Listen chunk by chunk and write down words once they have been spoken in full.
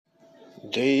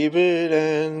David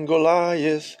and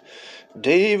Goliath,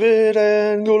 David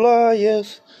and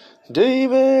Goliath,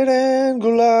 David and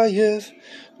Goliath,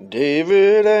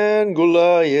 David and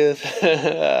Goliath.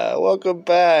 Welcome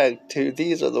back to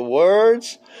These Are the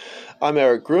Words. I'm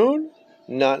Eric Grun.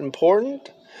 Not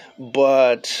important,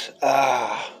 but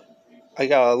I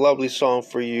got a lovely song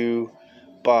for you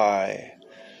by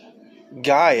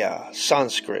Gaia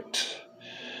Sanskrit.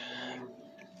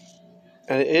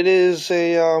 And it is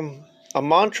a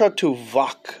mantra to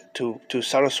Vak, to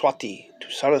Saraswati,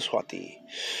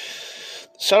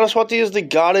 Saraswati is the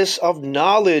goddess of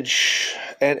knowledge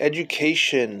and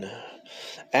education,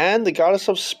 and the goddess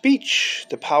of speech,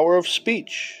 the power of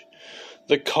speech.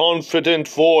 The confident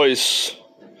voice,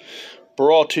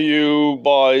 brought to you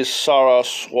by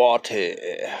Saraswati.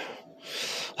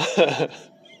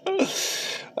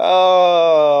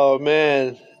 Oh,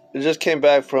 man. I just came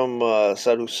back from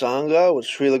Sadhu Sangha with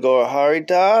Srila Gaura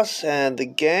Haridas and the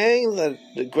gang, the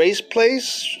Grace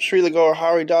Place, Srila Gaura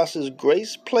Haridas's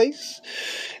Grace Place.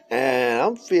 And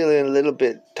I'm feeling a little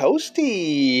bit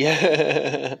toasty.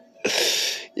 Yeah,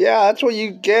 that's what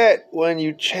you get when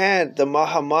you chant the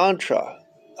Maha Mantra,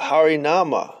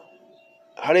 Harinama.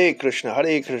 Hare Krishna,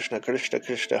 Krishna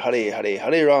Krishna, Hare Hare,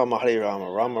 Hare Rama,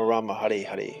 Rama Rama, Hare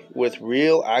Hare, with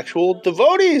real, actual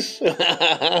devotees.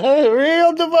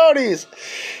 Real devotees.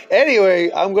 Anyway,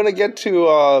 I'm going to get to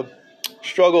the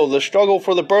struggle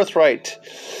for the birthright.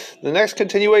 The next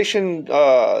continuation,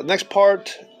 next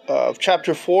part of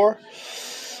chapter 4,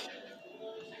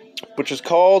 which is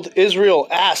called Israel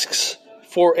Asks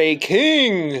for a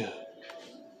King.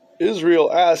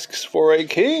 Israel asks for a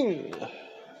king.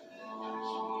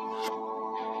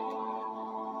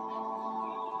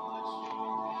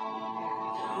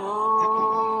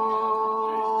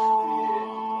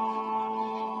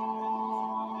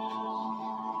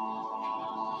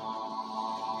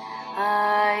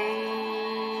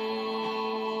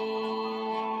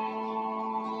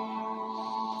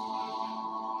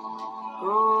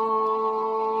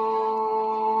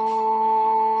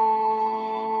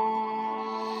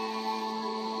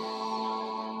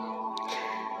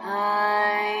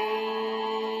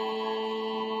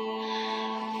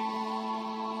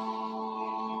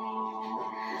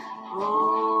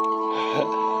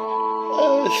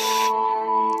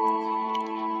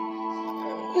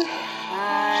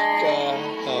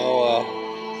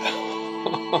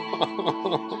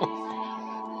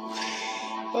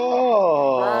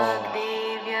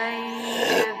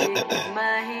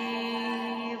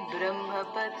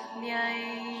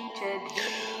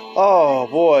 Oh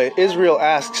boy, Israel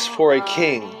asks for a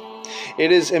king.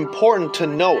 It is important to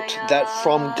note that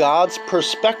from God's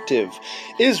perspective,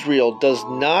 Israel does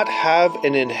not have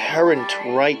an inherent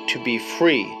right to be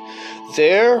free.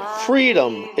 Their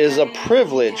freedom is a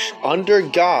privilege under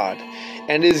God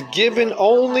and is given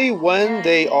only when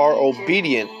they are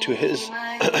obedient to his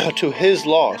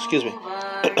law,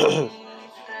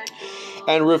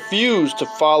 and refuse to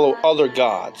follow other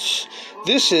gods.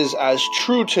 This is as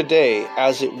true today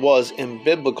as it was in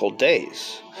biblical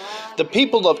days. The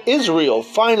people of Israel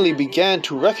finally began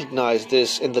to recognize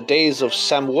this in the days of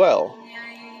Samuel.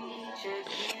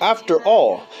 After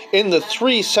all, in the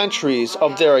 3 centuries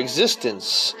of their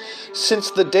existence, since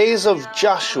the days of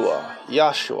Joshua,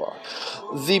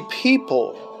 the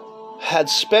people had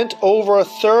spent over a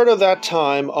third of that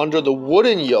time under the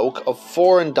wooden yoke of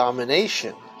foreign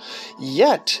domination.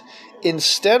 Yet,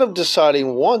 instead of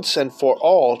deciding once and for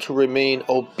all to remain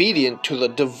obedient to the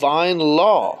divine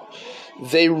law,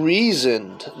 they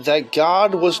reasoned that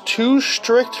God was too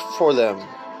strict for them.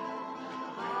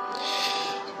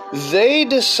 They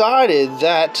decided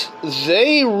that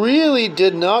they really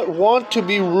did not want to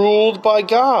be ruled by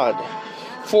God,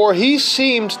 for he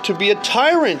seemed to be a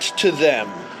tyrant to them.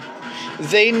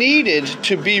 They needed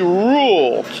to be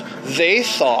ruled, they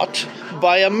thought,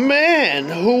 by a man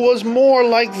who was more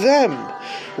like them,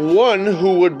 one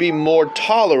who would be more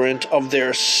tolerant of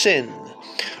their sin,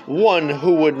 one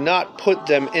who would not put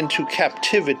them into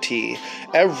captivity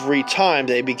every time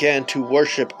they began to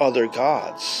worship other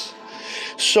gods.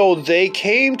 So they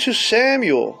came to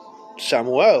Samuel,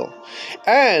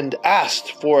 and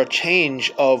asked for a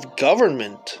change of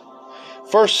government.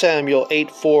 1 Samuel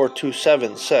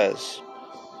 8:4-7 says,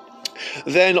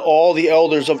 Then all the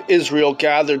elders of Israel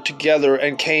gathered together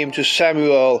and came to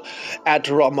Samuel at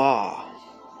Ramah.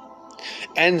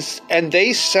 And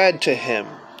they said to him,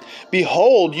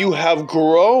 Behold, you have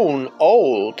grown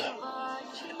old,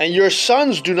 and your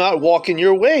sons do not walk in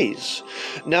your ways.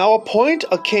 Now appoint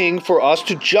a king for us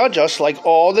to judge us like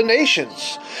all the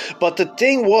nations. But the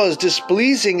thing was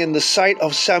displeasing in the sight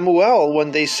of Samuel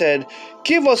when they said,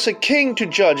 Give us a king to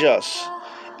judge us."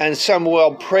 And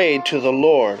Samuel prayed to the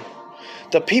Lord.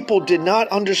 The people did not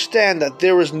understand that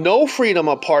there is no freedom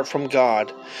apart from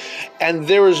God, and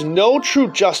there is no true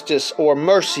justice or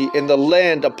mercy in the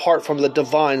land apart from the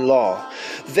divine law.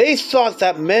 They thought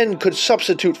that men could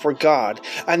substitute for God,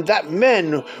 and that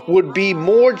men would be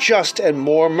more just and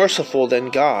more merciful than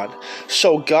God.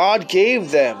 So God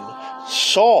gave them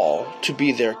Saul to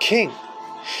be their king.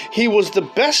 He was the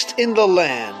best in the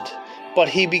land, but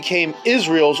he became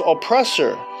Israel's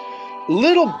oppressor,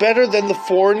 little better than the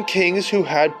foreign kings who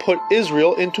had put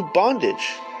Israel into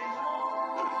bondage.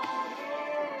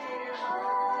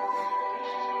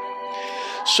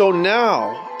 So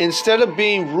now, instead of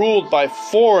being ruled by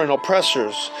foreign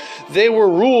oppressors, they were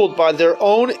ruled by their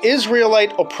own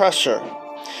Israelite oppressor.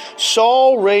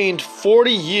 Saul reigned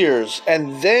 40 years,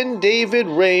 and then David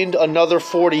reigned another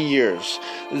 40 years.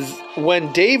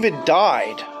 When David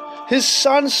died, his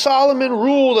son Solomon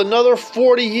ruled another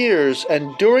 40 years,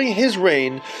 and during his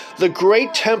reign, the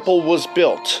great temple was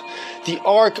built. The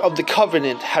Ark of the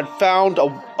Covenant had found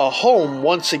a home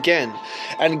once again,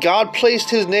 and God placed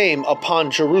his name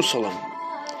upon Jerusalem,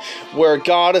 where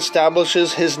God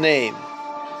establishes his name.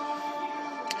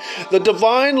 The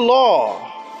divine law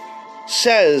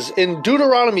says in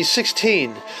Deuteronomy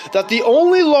 16 that the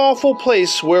only lawful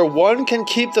place where one can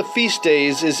keep the feast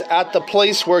days is at the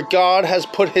place where God has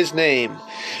put his name.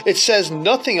 It says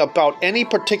nothing about any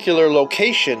particular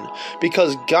location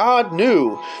because God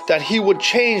knew that he would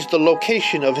change the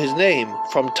location of his name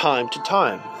from time to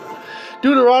time.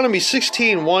 Deuteronomy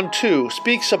 16:1-2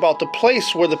 speaks about the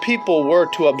place where the people were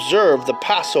to observe the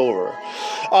Passover.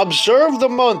 Observe the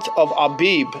month of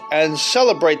Abib and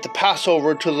celebrate the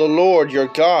Passover to the Lord your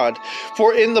God.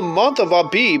 For in the month of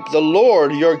Abib the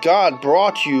Lord your God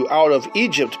brought you out of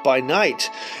Egypt by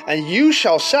night. And you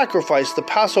shall sacrifice the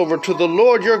Passover to the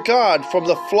Lord your God from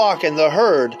the flock and the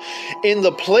herd, in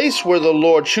the place where the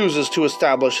Lord chooses to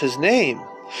establish his name.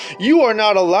 You are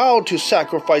not allowed to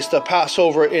sacrifice the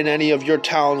Passover in any of your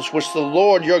towns which the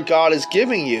Lord your God is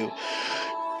giving you,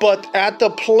 but at the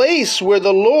place where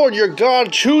the Lord your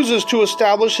God chooses to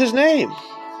establish his name.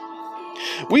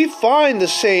 We find the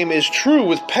same is true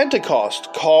with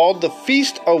Pentecost, called the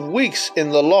Feast of Weeks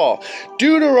in the law.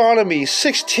 Deuteronomy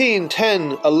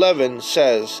 16:10-11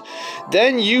 says,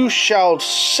 "Then you shall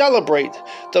celebrate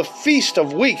the Feast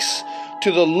of Weeks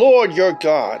to the Lord your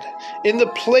God, in the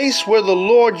place where the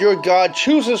Lord your God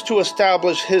chooses to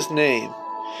establish his name."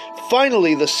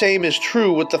 Finally, the same is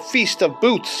true with the Feast of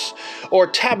Booths, or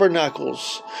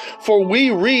Tabernacles. For we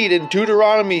read in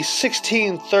Deuteronomy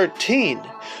 16:13,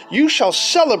 "You shall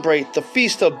celebrate the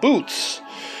Feast of Booths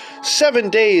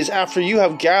 7 days after you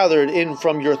have gathered in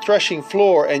from your threshing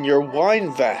floor and your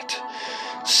wine vat.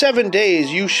 7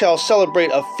 days you shall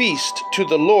celebrate a feast to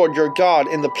the Lord your God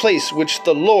in the place which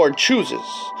the Lord chooses."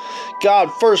 God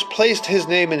first placed his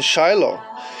name in Shiloh,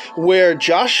 where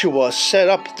Joshua set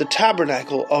up the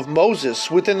tabernacle of Moses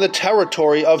within the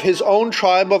territory of his own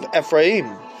tribe of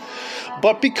Ephraim.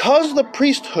 But because the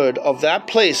priesthood of that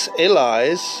place,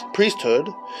 Eli's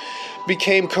priesthood,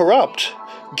 became corrupt,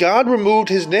 God removed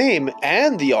his name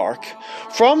and the ark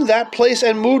from that place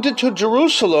and moved it to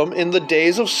Jerusalem in the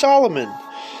days of Solomon.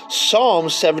 Psalm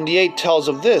 78 tells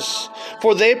of this,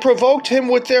 "For they provoked him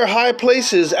with their high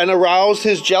places and aroused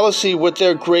his jealousy with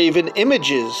their graven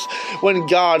images. When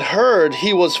God heard,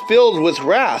 he was filled with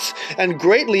wrath and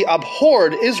greatly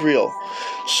abhorred Israel,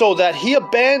 so that he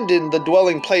abandoned the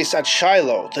dwelling place at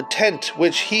Shiloh, the tent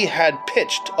which he had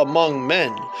pitched among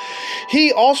men.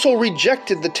 He also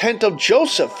rejected the tent of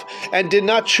Joseph and did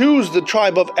not choose the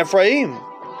tribe of Ephraim,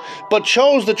 but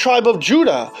chose the tribe of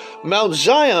Judah, Mount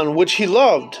Zion, which he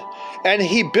loved. And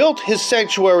he built his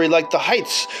sanctuary like the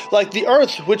heights, like the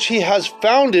earth which he has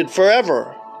founded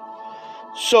forever."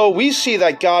 So we see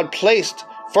that God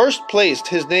first placed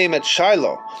his name at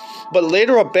Shiloh, but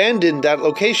later abandoned that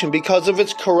location because of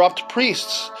its corrupt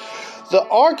priests. The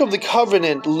Ark of the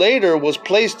Covenant later was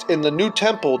placed in the new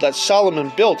temple that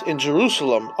Solomon built in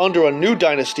Jerusalem under a new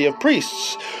dynasty of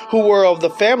priests, who were of the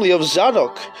family of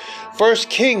Zadok. 1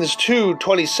 Kings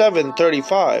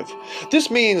 2:27-35. This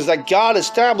means that God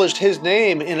established his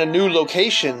name in a new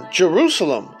location,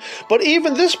 Jerusalem. But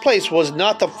even this place was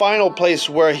not the final place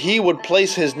where he would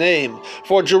place his name,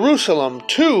 for Jerusalem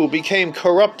too became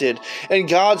corrupted, and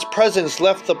God's presence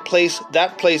left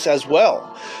that place as well.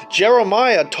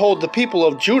 Jeremiah told the people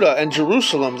of Judah and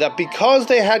Jerusalem that because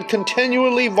they had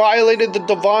continually violated the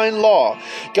divine law,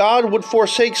 God would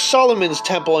forsake Solomon's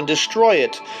temple and destroy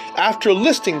it. After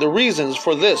listing the reasons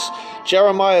for this,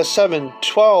 Jeremiah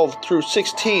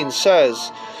 7:12-16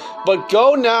 says, But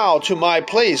go now to my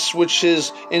place which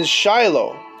was in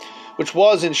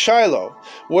Shiloh,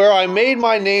 where I made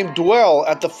my name dwell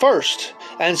at the first,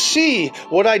 and see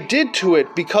what I did to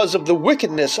it because of the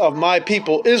wickedness of my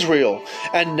people Israel.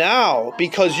 And now,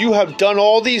 because you have done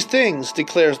all these things,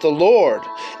 declares the Lord,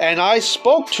 and I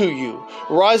spoke to you,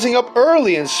 rising up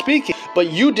early and speaking, but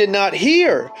you did not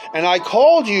hear, and I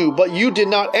called you, but you did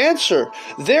not answer.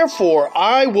 Therefore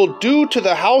I will do to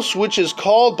the house which is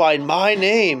called by my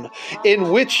name,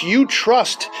 in which you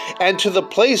trust, and to the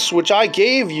place which I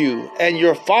gave you and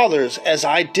your fathers, as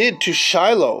I did to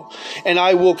Shiloh. And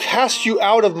I will cast you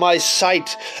out of my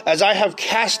sight, as I have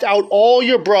cast out all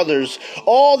your brothers,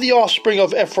 all the offspring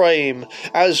of Ephraim.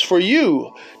 As for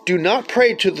you, do not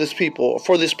pray to this people,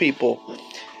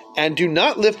 and do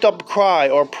not lift up cry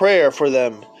or prayer for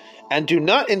them, and do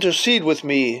not intercede with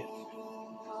me,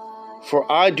 for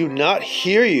I do not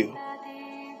hear you.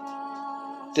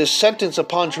 This sentence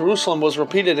upon Jerusalem was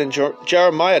repeated in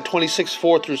Jeremiah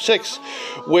 26:4-6,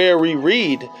 where we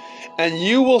read, "And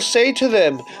you will say to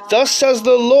them, Thus says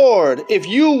the Lord, if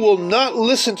you will not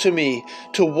listen to me,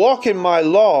 to walk in my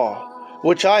law,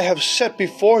 which I have set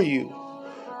before you,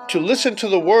 to listen to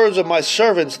the words of my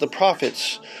servants the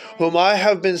prophets, whom I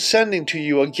have been sending to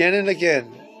you again and again,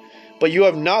 but you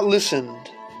have not listened,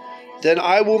 then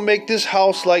I will make this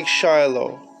house like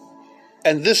Shiloh,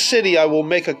 and this city I will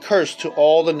make a curse to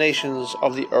all the nations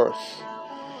of the earth."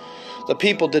 The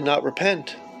people did not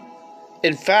repent.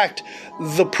 In fact,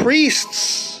 the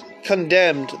priests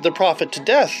condemned the prophet to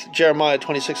death, Jeremiah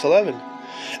 26:11,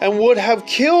 and would have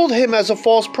killed him as a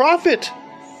false prophet.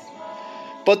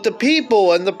 But the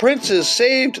people and the princes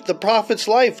saved the prophet's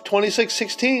life,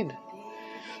 26:16.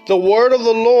 The word of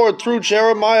the Lord through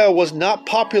Jeremiah was not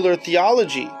popular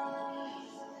theology,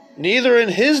 neither in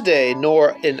his day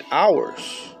nor in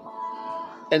ours.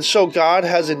 And so God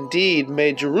has indeed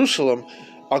made Jerusalem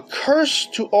a curse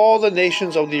to all the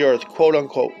nations of the earth, quote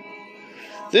unquote.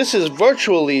 This is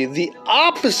virtually the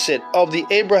opposite of the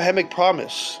Abrahamic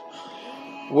promise,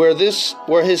 where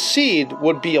his seed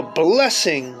would be a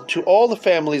blessing to all the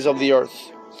families of the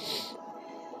earth.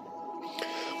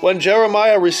 When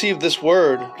Jeremiah received this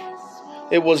word,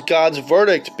 it was God's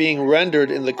verdict being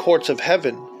rendered in the courts of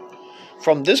heaven.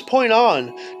 From this point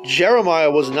on,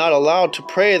 Jeremiah was not allowed to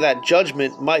pray that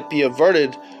judgment might be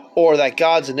averted or that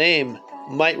God's name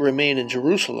might remain in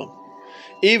Jerusalem.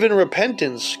 Even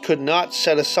repentance could not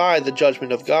set aside the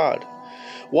judgment of God.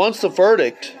 Once the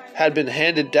verdict had been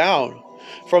handed down,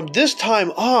 from this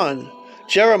time on,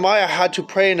 Jeremiah had to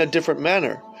pray in a different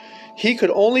manner. He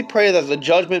could only pray that the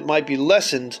judgment might be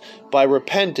lessened by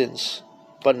repentance,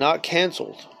 but not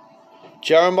canceled.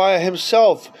 Jeremiah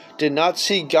himself did not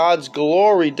see God's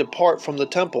glory depart from the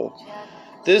temple.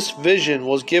 This vision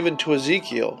was given to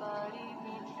Ezekiel.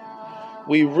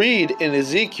 We read in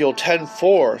Ezekiel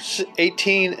 10:4,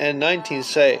 18 and 19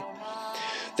 say,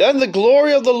 "Then the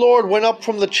glory of the Lord went up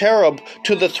from the cherub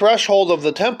to the threshold of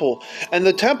the temple, and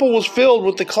the temple was filled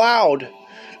with the cloud,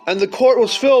 and the court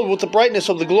was filled with the brightness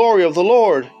of the glory of the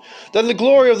Lord. Then the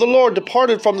glory of the Lord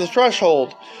departed from the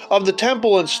threshold of the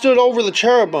temple and stood over the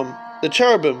cherubim.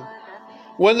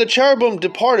 When the cherubim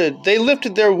departed, they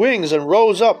lifted their wings and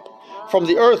rose up from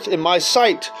the earth in my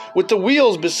sight, with the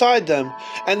wheels beside them,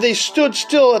 and they stood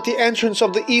still at the entrance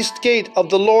of the east gate of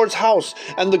the Lord's house,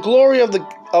 and the glory of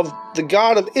the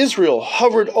God of Israel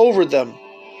hovered over them."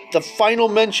 The final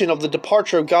mention of the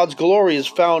departure of God's glory is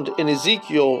found in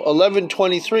Ezekiel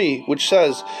 11:23, which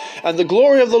says, "And the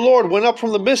glory of the Lord went up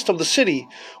from the midst of the city,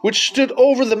 which stood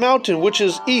over the mountain which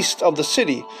is east of the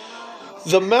city."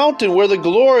 The mountain where the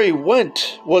glory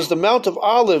went was the Mount of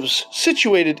Olives,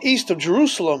 situated east of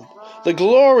Jerusalem. The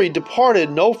glory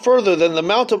departed no further than the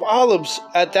Mount of Olives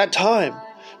at that time,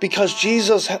 because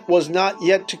Jesus was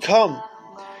yet to come.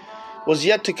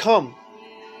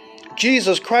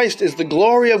 Jesus Christ is the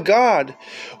glory of God.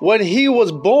 When he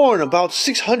was born about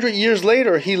 600 years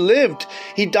later, he lived,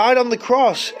 he died on the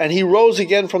cross, and he rose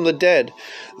again from the dead.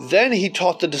 Then he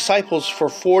taught the disciples for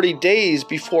 40 days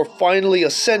before finally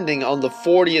ascending on the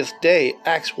 40th day,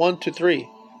 Acts 1-3.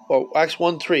 Acts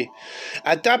 1:3.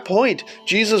 At that point,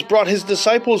 Jesus brought his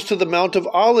disciples to the Mount of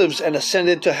Olives and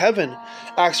ascended to heaven.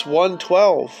 Acts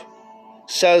 1:12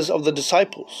 says of the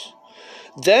disciples.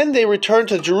 Then they returned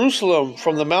to Jerusalem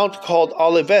from the mount called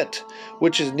Olivet,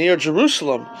 which is near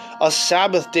Jerusalem, a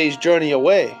Sabbath day's journey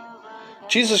away.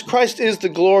 Jesus Christ is the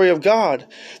glory of God.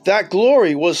 That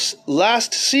glory was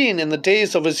last seen in the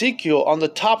days of Ezekiel on the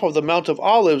top of the Mount of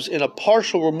Olives in a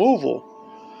partial removal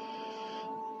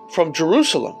from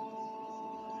Jerusalem.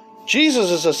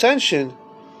 Jesus' ascension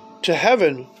to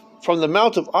heaven from the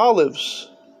Mount of Olives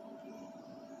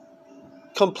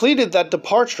completed that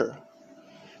departure.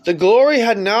 The glory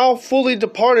had now fully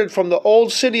departed from the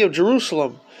old city of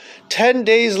Jerusalem. 10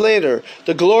 days later,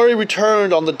 the glory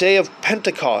returned on the day of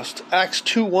Pentecost, Acts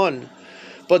 2:1.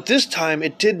 But this time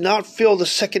it did not fill the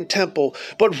second temple,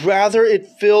 but rather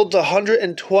it filled the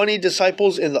 120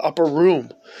 disciples in the upper room.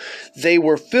 They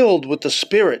were filled with the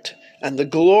Spirit, and the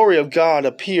glory of God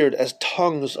appeared as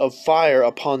tongues of fire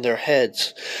upon their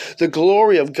heads. The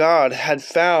glory of God had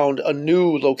found a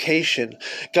new location.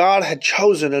 God had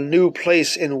chosen a new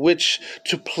place in which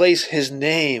to place his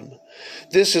name.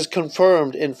 This is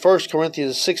confirmed in 1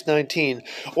 Corinthians 6:19.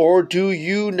 Or do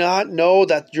you not know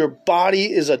that your body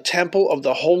is a temple of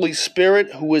the Holy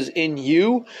Spirit who is in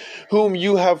you, whom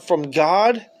you have from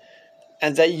God,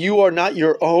 and that you are not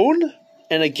your own?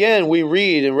 And again we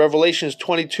read in Revelations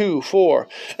 22:4,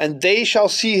 and they shall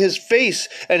see his face,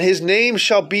 and his name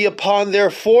shall be upon their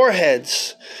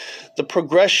foreheads. The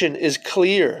progression is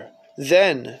clear.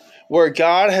 Then, where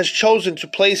God has chosen to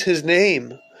place his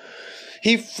name,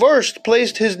 he first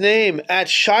placed his name at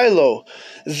Shiloh,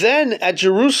 then at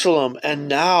Jerusalem, and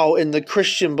now in the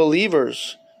Christian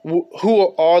believers,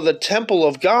 who are the temple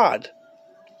of God.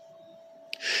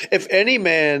 If any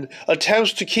man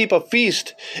attempts to keep a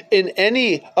feast in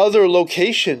any other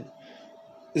location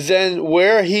than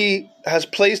where he has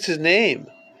placed his name,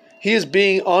 he is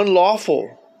being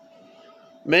unlawful.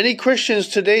 Many Christians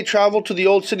today travel to the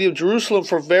old city of Jerusalem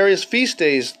for various feast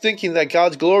days, thinking that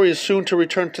God's glory is soon to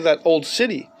return to that old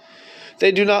city.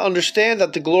 They do not understand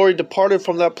that the glory departed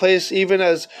from that place even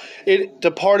as it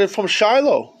departed from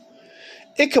Shiloh.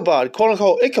 Ichabod,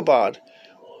 quote-unquote Ichabod,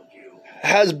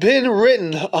 has been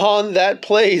written on that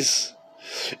place,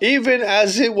 even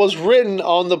as it was written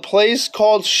on the place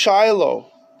called Shiloh.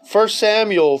 1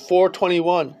 Samuel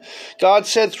 4:21. God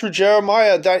said through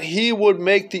Jeremiah that he would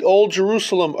make the old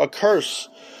Jerusalem a curse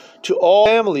to all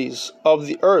families of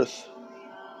the earth.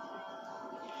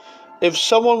 If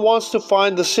someone wants to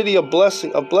find the city of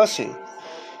blessing,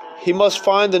 he must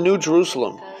find the New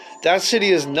Jerusalem. That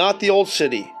city is not the old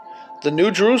city. The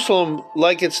New Jerusalem,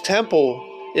 like its temple,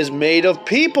 is made of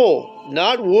people,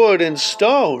 not wood and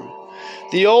stone.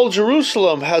 The old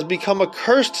Jerusalem has become a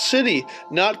cursed city,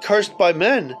 not cursed by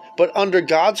men, but under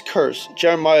God's curse,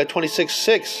 Jeremiah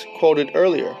 26:6, quoted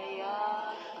earlier.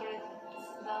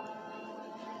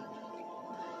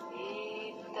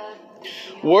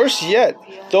 Worse yet,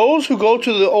 those who go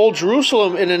to the old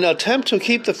Jerusalem in an attempt to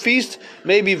keep the feast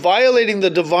may be violating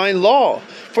the divine law,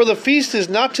 for the feast is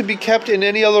not to be kept in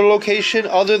any other location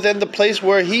other than the place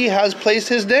where he has placed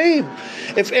his name.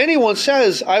 If anyone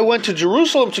says, I went to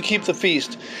Jerusalem to keep the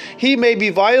feast, he may be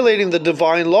violating the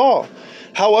divine law.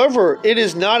 However, it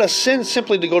is not a sin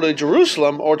simply to go to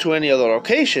Jerusalem or to any other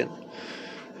location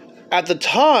at the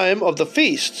time of the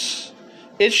feasts.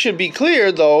 It should be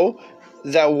clear, though,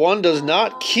 that one does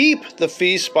not keep the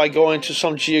feast by going to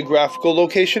some geographical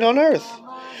location on earth.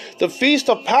 The feast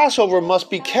of Passover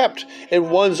must be kept in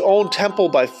one's own temple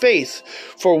by faith,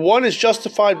 for one is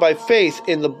justified by faith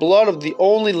in the blood of the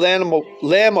only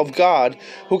Lamb of God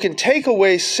who can take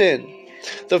away sin.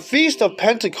 The feast of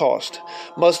Pentecost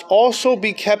must also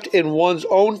be kept in one's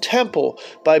own temple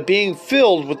by being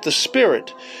filled with the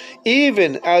Spirit,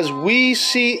 even as we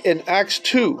see in Acts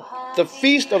 2. The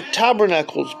Feast of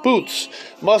Tabernacles, Booths,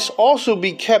 must also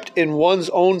be kept in one's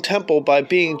own temple by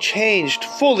being changed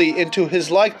fully into his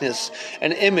likeness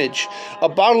and image, a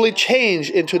bodily change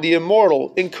into the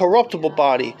immortal, incorruptible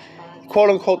body,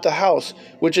 quote-unquote the house,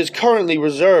 which is currently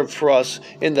reserved for us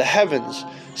in the heavens.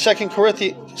 2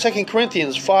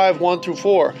 Corinthians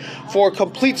 5:1-4. For a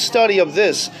complete study of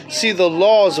this, see the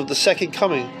laws of the second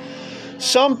coming.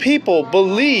 Some people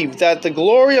believe that the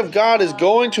glory of God is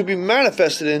going to be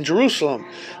manifested in Jerusalem.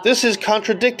 This is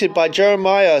contradicted by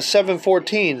Jeremiah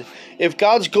 7:14. If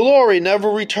God's glory never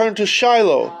returned to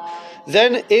Shiloh,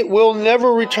 then it will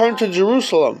never return to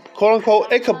Jerusalem.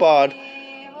 Quote-unquote Ichabod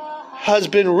has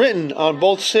been written on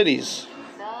both cities.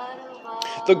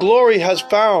 The glory has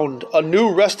found a new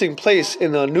resting place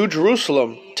in the New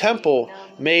Jerusalem temple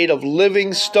made of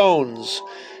living stones.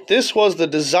 This was the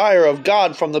desire of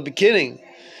God from the beginning.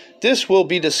 This will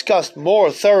be discussed more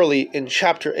thoroughly in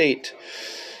chapter 8.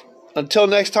 Until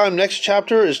next time, next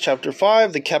chapter is chapter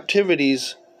 5, the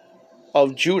captivities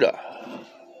of Judah.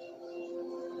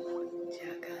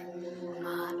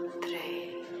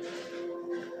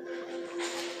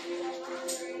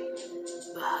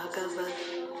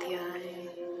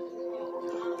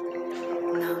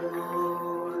 Namo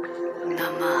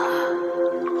Namaha.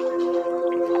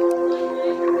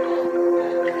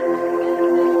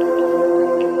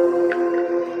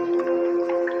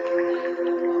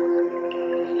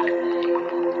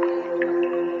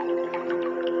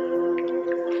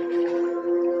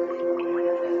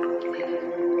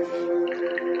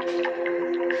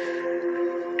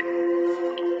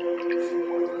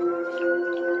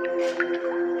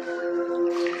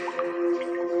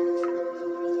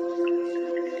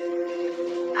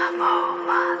 Namo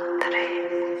Matre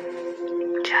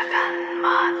Jagan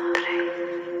Matre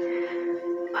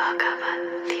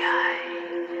Bhagavatyai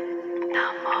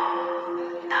Namo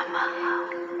Namaha.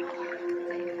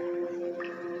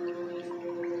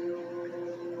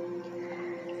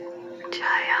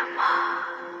 Jaya Ma,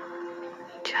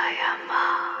 Jaya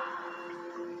Ma.